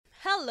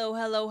Hello,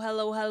 hello,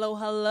 hello, hello,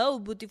 hello,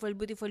 beautiful,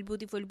 beautiful,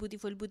 beautiful,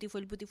 beautiful,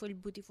 beautiful, beautiful,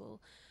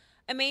 beautiful.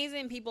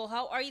 Amazing people,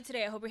 how are you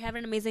today? I hope you're having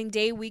an amazing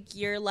day, week,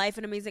 year, life,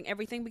 and amazing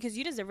everything because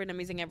you deserve an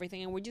amazing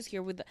everything. And we're just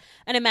here with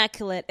an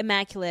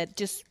immaculate,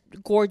 just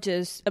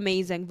gorgeous,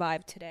 amazing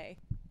vibe today.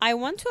 I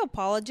want to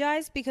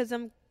apologize because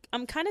I'm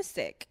kind of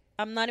sick.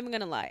 I'm not even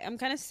gonna lie. I'm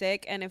kind of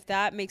sick, and if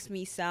that makes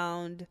me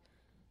sound,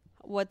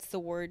 what's the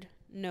word?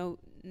 No,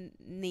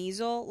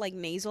 nasal, like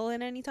nasal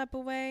in any type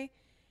of way.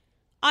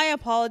 I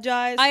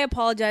apologize. I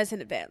apologize in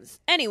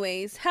advance.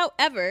 Anyways,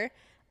 however,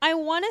 I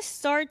want to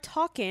start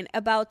talking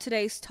about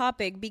today's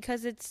topic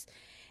because it's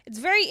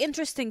very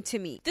interesting to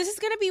me. This is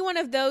going to be one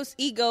of those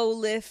ego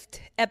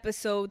lift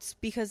episodes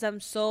because I'm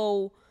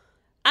so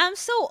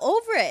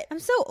over it. I'm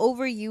so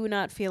over you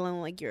not feeling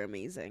like you're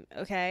amazing,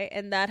 okay?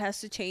 And that has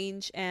to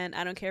change, and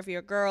I don't care if you're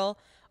a girl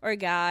or a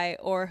guy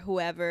or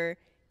whoever,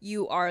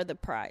 you are the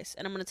prize.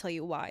 And I'm going to tell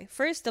you why.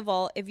 First of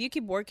all, if you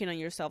keep working on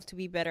yourself to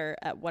be better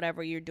at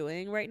whatever you're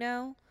doing right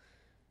now,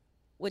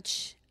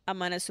 which I'm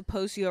going to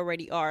suppose you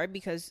already are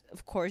because,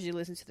 of course, you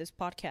listen to this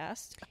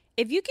podcast.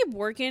 If you keep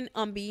working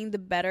on being the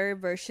better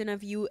version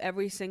of you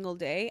every single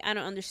day, I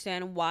don't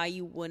understand why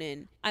you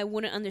wouldn't. I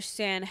wouldn't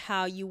understand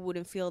how you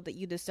wouldn't feel that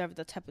you deserve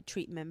that type of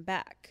treatment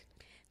back.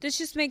 This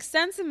just makes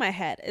sense in my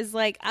head. It's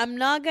like, I'm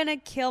not going to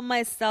kill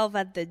myself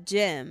at the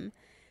gym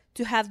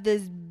to have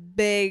this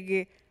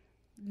big,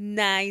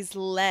 nice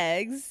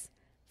legs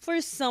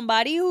for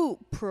somebody who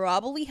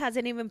probably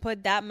hasn't even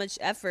put that much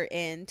effort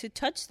in to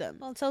touch them.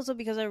 Well, it's also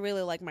because I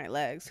really like my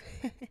legs.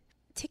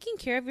 Taking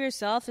care of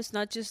yourself is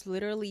not just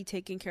literally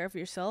taking care of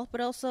yourself,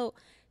 but also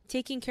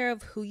taking care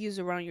of who you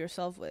surround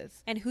yourself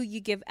with and who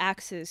you give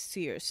access to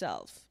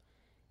yourself.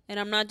 And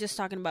I'm not just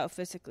talking about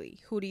physically.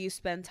 Who do you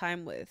spend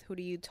time with? Who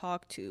do you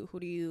talk to? Who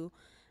do you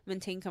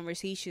maintain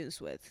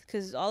conversations with?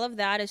 Because all of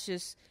that is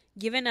just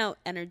giving out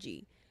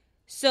energy.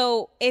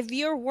 So if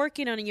you're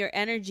working on your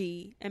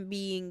energy and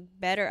being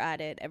better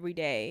at it every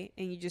day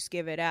and you just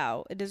give it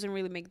out, it doesn't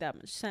really make that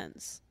much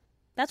sense.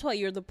 That's why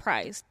you're the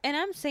prize. And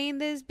I'm saying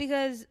this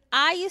because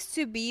I used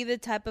to be the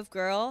type of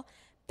girl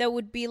that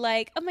would be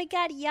like, oh my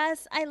God,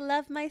 yes, I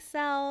love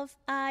myself.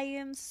 I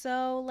am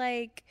so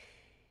like,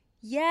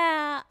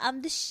 yeah,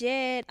 I'm the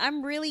shit.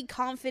 I'm really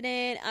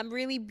confident. I'm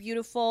really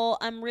beautiful.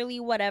 I'm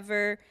really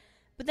whatever.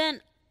 But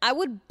then I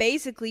would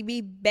basically be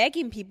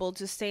begging people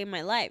to stay in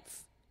my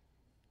life.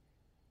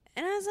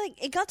 And I was like,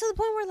 it got to the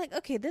point where like,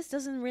 okay, this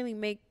doesn't really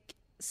make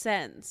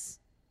sense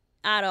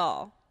at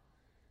all.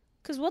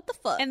 Because what the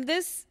fuck? And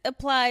this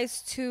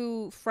applies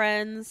to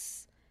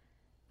friends,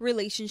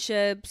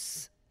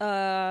 relationships,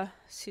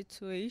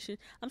 situation.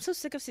 I'm so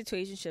sick of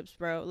situationships,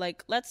 bro.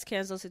 Like, let's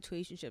cancel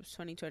situationships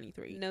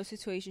 2023. No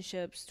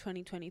situationships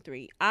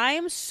 2023. I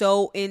am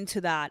so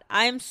into that.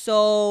 I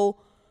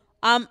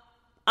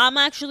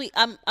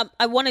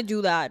want to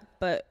do that,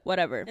 but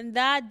whatever. And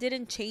that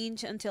didn't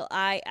change until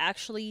I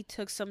actually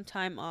took some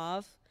time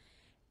off.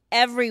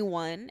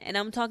 Everyone, and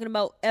I'm talking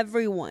about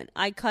everyone,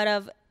 I cut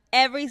off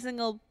every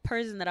single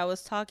person that I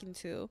was talking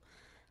to.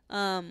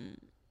 I'm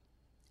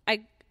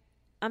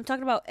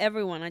talking about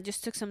everyone. I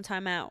just took some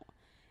time out.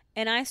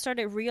 And I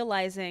started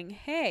realizing,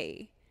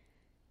 hey,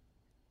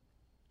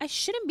 I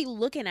shouldn't be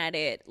looking at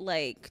it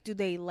like, do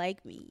they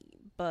like me?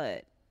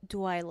 But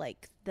do I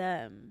like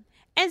them?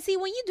 And see,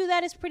 when you do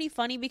that, it's pretty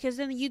funny because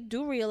then you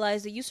do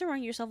realize that you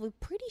surround yourself with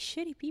pretty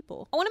shitty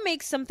people. I want to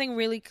make something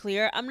really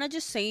clear. I'm not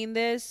just saying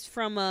this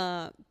from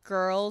a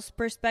girl's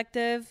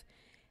perspective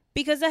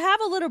because I have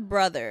a little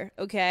brother,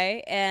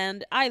 okay?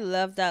 And I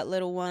love that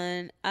little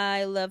one.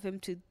 I love him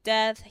to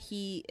death.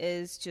 He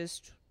is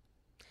just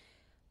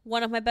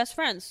one of my best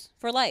friends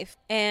for life.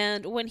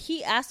 And when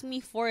he asked me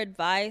for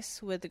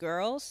advice with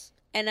girls,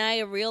 and I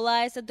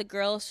realized that the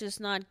girls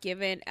just not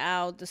giving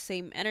out the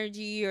same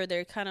energy or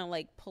they're kind of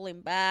like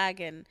pulling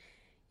back. And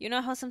you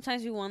know how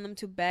sometimes you want them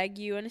to beg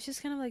you. And it's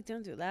just kind of like,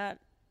 don't do that.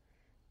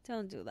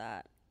 Don't do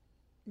that.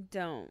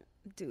 Don't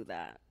do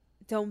that.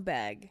 Don't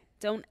beg.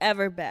 Don't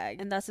ever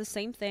beg. And that's the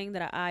same thing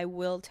that I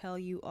will tell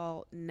you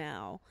all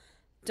now.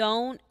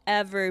 Don't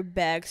ever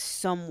beg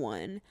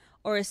someone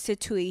or a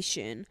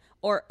situation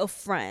or a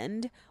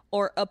friend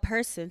or a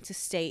person to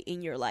stay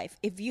in your life.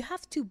 If you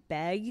have to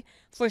beg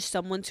for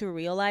someone to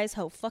realize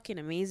how fucking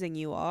amazing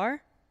you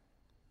are,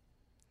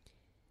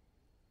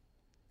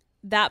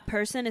 that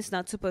person is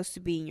not supposed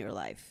to be in your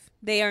life.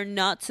 They are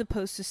not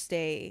supposed to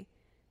stay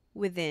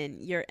within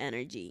your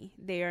energy.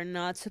 They are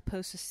not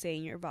supposed to stay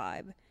in your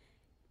vibe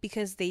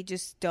because they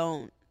just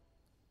don't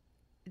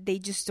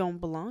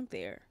belong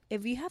there.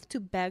 If you have to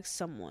beg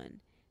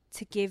someone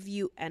to give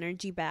you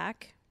energy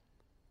back,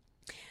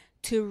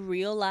 to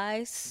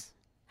realize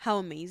how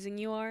amazing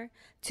you are,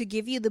 to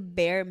give you the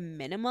bare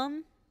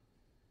minimum,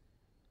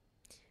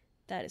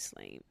 that is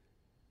lame.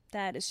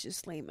 That is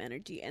just lame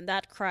energy. And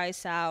that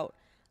cries out,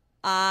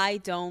 I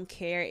don't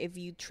care if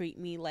you treat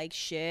me like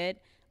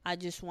shit. I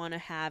just want to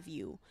have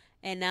you.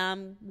 And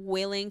I'm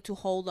willing to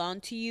hold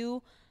on to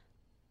you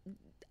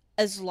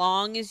as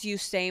long as you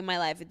stay in my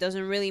life. It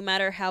doesn't really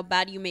matter how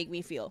bad you make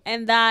me feel.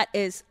 And that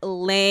is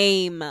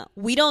lame.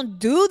 We don't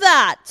do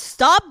that.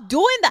 Stop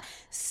doing that.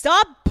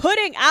 Stop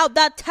putting out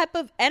that type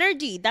of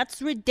energy.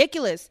 That's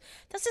ridiculous.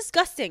 That's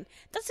disgusting.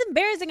 That's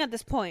embarrassing at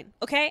this point,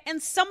 okay?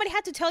 And somebody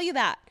had to tell you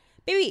that.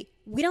 Baby,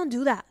 we don't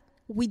do that.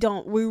 We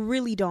don't. We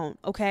really don't,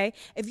 okay?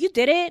 If you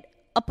did it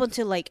up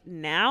until like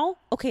now,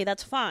 okay,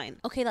 that's fine.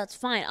 Okay, that's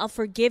fine. I'll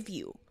forgive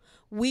you.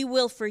 We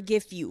will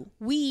forgive you.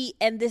 We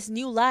and this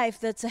new life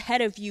that's ahead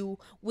of you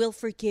will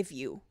forgive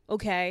you,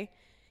 okay?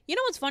 You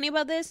know what's funny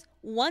about this?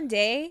 One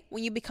day,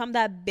 when you become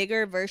that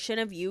bigger version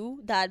of you,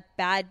 that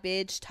bad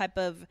bitch type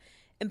of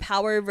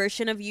empowered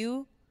version of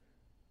you,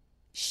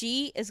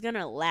 she is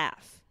gonna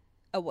laugh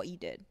at what you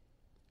did.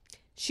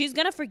 She's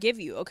gonna forgive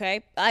you,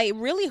 okay? I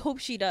really hope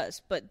she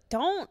does, but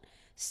don't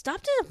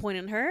stop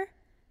disappointing her.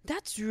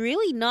 That's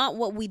really not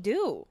what we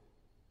do.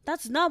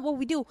 That's not what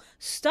we do.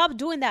 Stop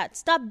doing that.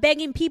 Stop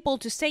begging people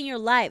to stay in your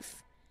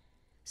life.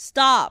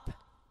 Stop.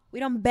 We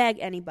don't beg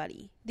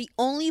anybody. The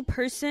only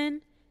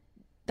person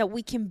that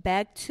we can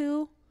beg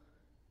to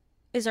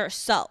is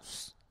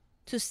ourselves.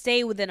 To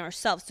stay within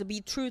ourselves. To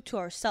be true to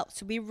ourselves.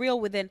 To be real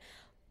within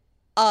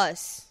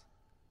us.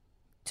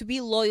 To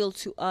be loyal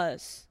to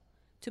us.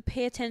 To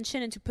pay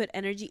attention and to put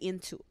energy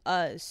into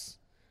us.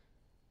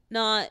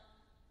 Not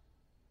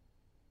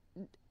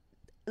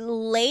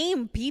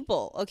lame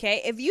people, okay?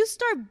 If you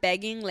start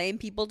begging lame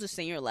people to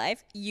stay in your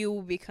life, you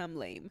will become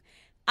lame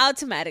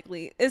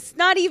automatically. It's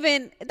not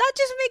even, that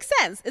just makes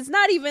sense. It's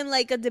not even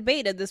like a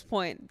debate at this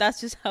point. That's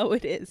just how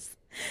it is.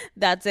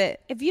 That's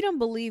it. If you don't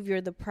believe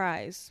you're the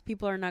prize,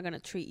 people are not going to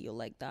treat you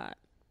like that.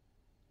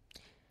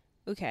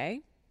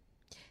 Okay?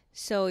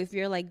 So if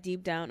you're like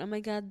deep down, oh my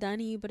God,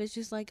 Danny, but it's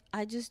just like,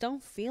 I just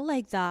don't feel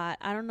like that.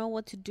 I don't know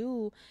what to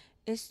do.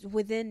 It's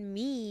within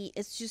me.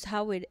 It's just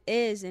how it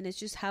is. And it's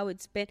just how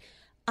it's been.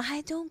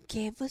 I don't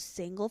give a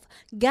single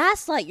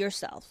gaslight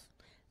yourself.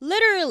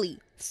 Literally,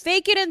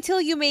 fake it until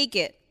you make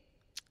it.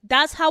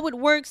 That's how it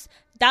works.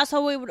 That's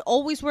how it would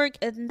always work.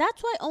 And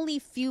that's why only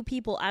few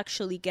people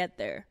actually get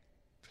there.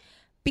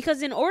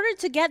 Because in order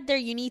to get there,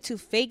 you need to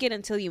fake it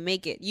until you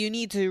make it. You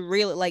need to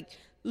really, like,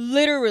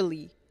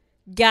 literally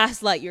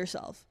gaslight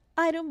yourself.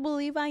 I don't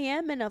believe I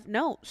am enough.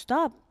 No,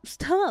 stop.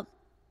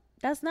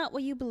 That's not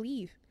what you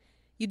believe.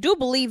 You do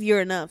believe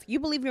you're enough. You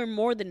believe you're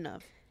more than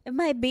enough. Am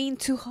I being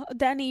too,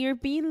 Danny, you're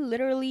being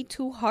literally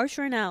too harsh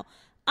right now.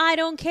 I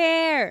don't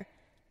care.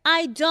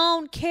 I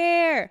don't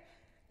care.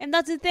 And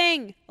that's the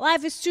thing.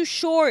 Life is too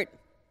short.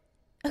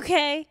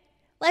 Okay?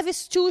 Life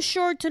is too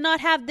short to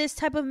not have this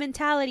type of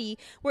mentality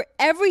where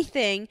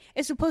everything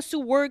is supposed to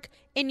work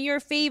in your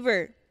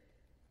favor.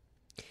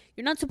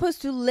 You're not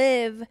supposed to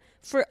live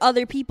for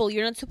other people.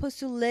 You're not supposed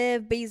to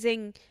live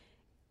basing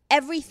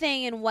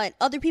everything in what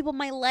other people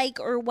might like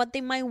or what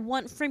they might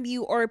want from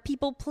you, or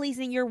people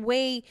pleasing your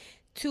way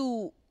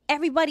to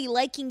everybody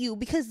liking you.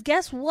 Because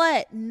guess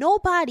what?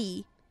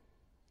 Nobody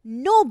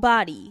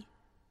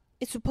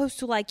is supposed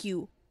to like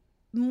you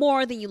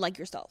more than you like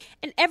yourself.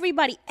 And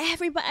everybody,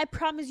 I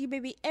promise you,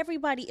 baby,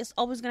 everybody is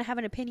always going to have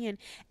an opinion.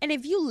 And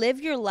if you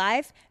live your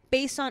life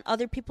based on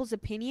other people's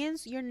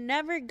opinions, you're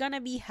never going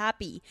to be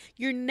happy.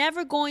 You're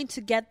never going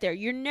to get there.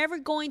 You're never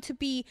going to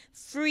be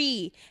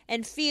free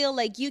and feel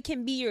like you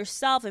can be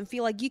yourself and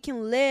feel like you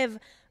can live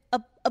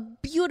a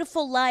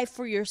beautiful life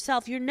for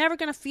yourself. You're never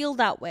going to feel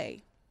that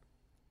way.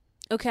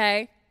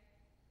 Okay?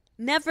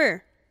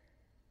 Never.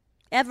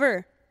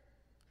 Ever.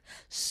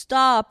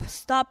 Stop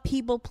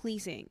people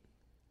pleasing.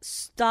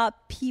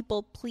 Stop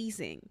people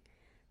pleasing.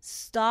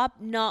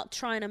 Stop not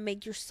trying to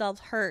make yourself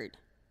heard.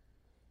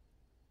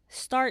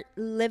 Start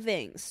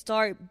living.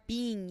 Start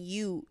being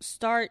you.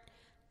 Start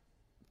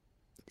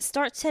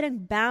setting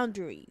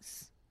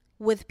boundaries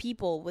with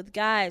people, with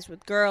guys,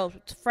 with girls,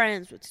 with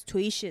friends, with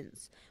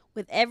situations,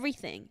 with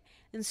everything.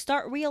 And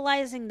start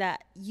realizing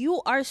that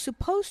you are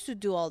supposed to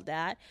do all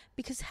that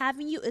because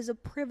having you is a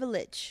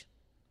privilege.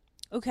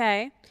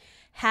 Okay?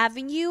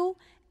 Having you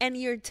and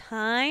your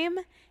time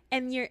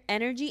and your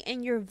energy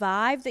and your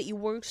vibe that you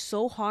work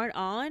so hard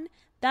on,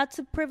 that's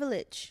a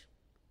privilege.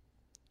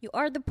 You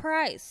are the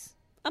prize.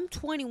 I'm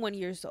 21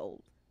 years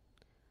old.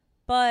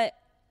 But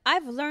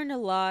I've learned a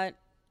lot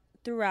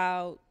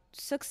throughout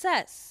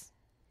success.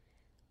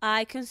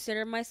 I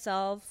consider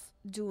myself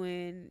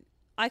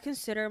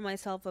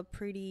a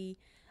pretty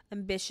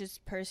ambitious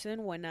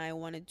person. When I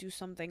want to do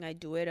something, I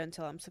do it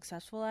until I'm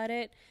successful at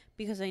it,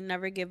 because I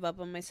never give up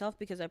on myself,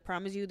 because I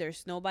promise you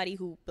there's nobody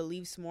who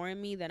believes more in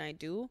me than I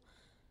do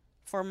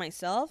for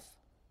myself.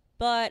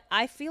 But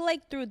I feel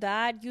like through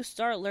that, you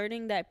start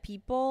learning that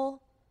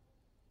people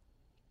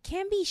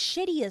can be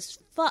shitty as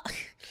fuck.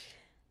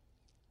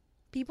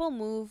 People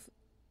move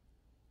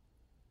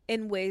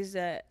in ways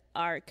that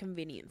are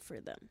convenient for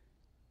them.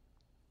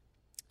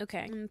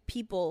 Okay? And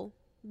people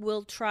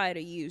will try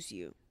to use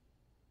you.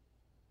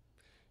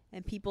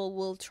 And people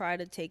will try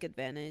to take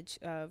advantage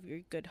of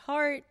your good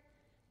heart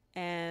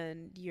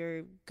and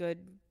your good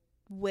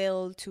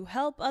will to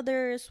help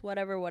others,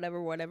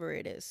 whatever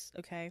it is,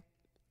 okay?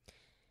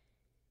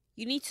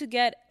 You need to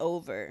get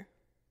over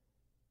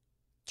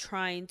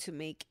trying to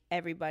make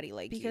everybody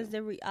like you. Because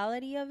the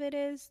reality of it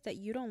is that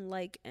you don't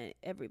like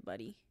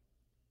everybody.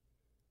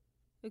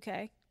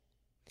 Okay?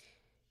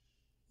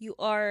 You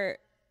are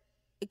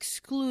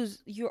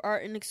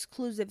an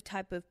exclusive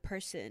type of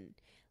person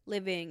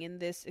living in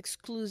this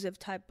exclusive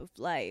type of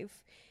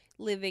life,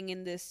 living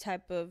in this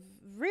type of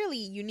really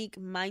unique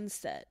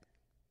mindset.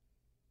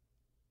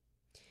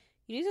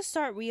 You need to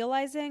start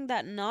realizing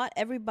that not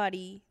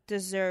everybody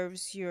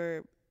deserves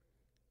your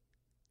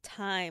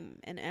time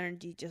and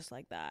energy just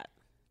like that.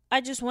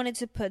 I just wanted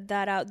to put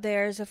that out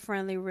there as a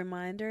friendly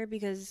reminder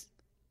because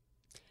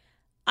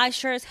I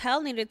sure as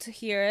hell needed to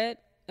hear it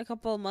a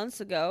couple of months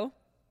ago.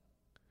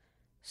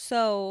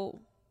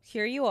 So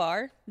here you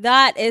are.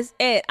 That is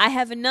it. I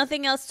have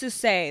nothing else to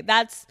say.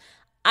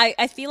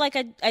 I feel like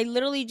I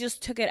literally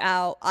just took it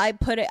out. I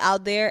put it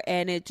out there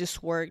and it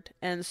just worked.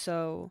 And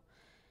so,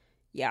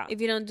 yeah.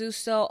 If you don't do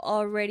so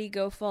already,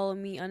 go follow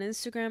me on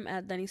Instagram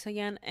at Dani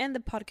Sayan and the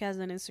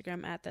podcast on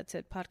Instagram at That's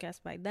It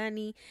Podcast by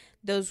Dani.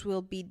 Those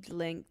will be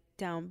linked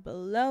down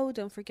below.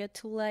 Don't forget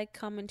to like,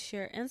 comment,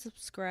 share, and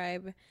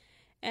subscribe.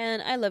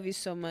 And I love you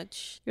so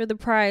much. You're the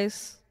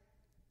prize.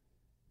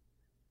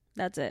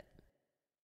 That's it.